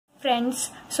Friends,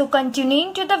 so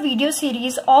continuing to the video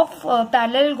series of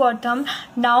parallel algorithm,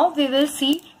 now we will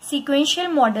see sequential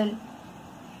model.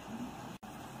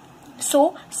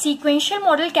 So sequential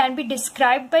model can be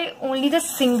described by only the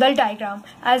single diagram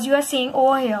as you are seeing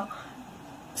over here.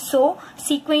 So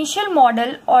sequential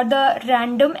model or the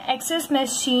random access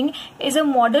machine is a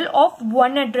model of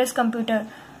one address computer.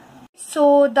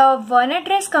 So the one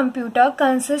address computer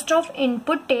consists of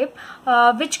input tape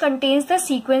which contains the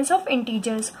sequence of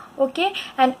integers, okay,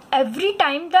 and every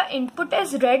time the input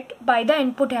is read by the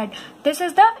input head. This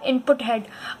is the input head.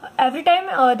 Every time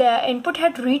the input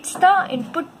head reads the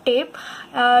input tape,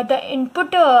 the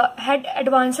input head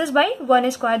advances by one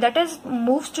square, that is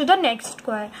moves to the next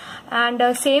square,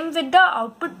 and same with the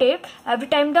output tape. Every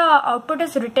time the output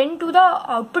is written to the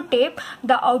output tape,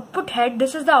 the output head,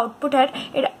 this is the output head,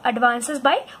 it advances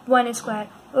by one square,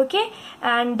 okay.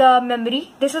 And the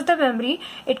memory, this is the memory.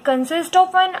 It consists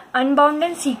of an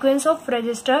unbounded sequence of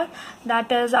register,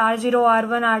 that is R0,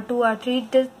 R1, R2,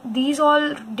 R3. These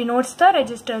all denotes the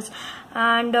registers,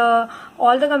 and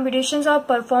all the computations are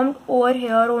performed over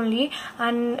here only,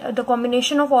 and the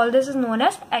combination of all this is known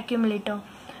as accumulator.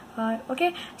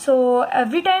 Okay, so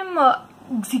every time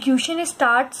execution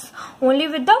starts only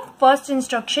with the first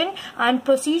instruction and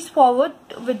proceeds forward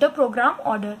with the program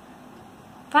order.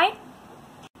 Fine.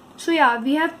 So yeah,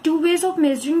 we have two ways of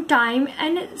measuring time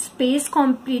and space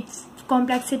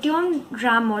complexity on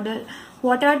RAM model.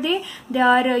 What are they? They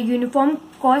are uniform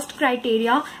cost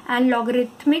criteria and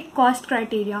logarithmic cost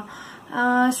criteria.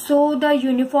 So the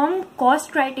uniform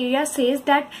cost criteria says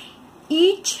that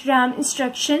each RAM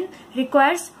instruction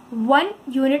requires one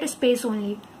unit space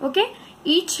only, okay.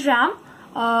 Each RAM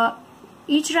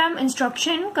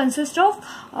instruction consists of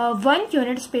one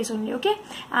unit space only, okay.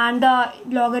 And the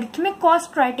logarithmic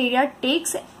cost criteria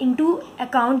takes into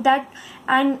account that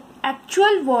an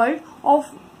actual world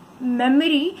of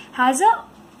memory has a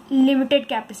limited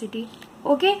capacity,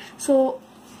 okay. So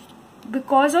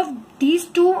because of these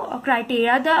two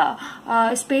criteria,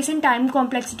 the space and time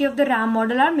complexity of the RAM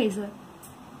model are measured.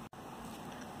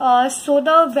 So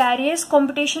the various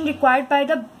computation required by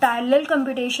the parallel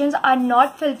computations are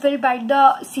not fulfilled by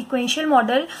the sequential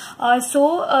model.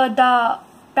 So the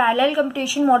parallel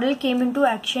computation model came into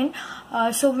action.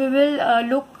 So we will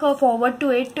look forward to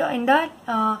it in the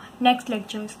next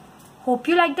lectures. Hope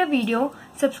you like the video.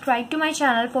 Subscribe to my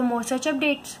channel for more such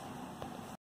updates.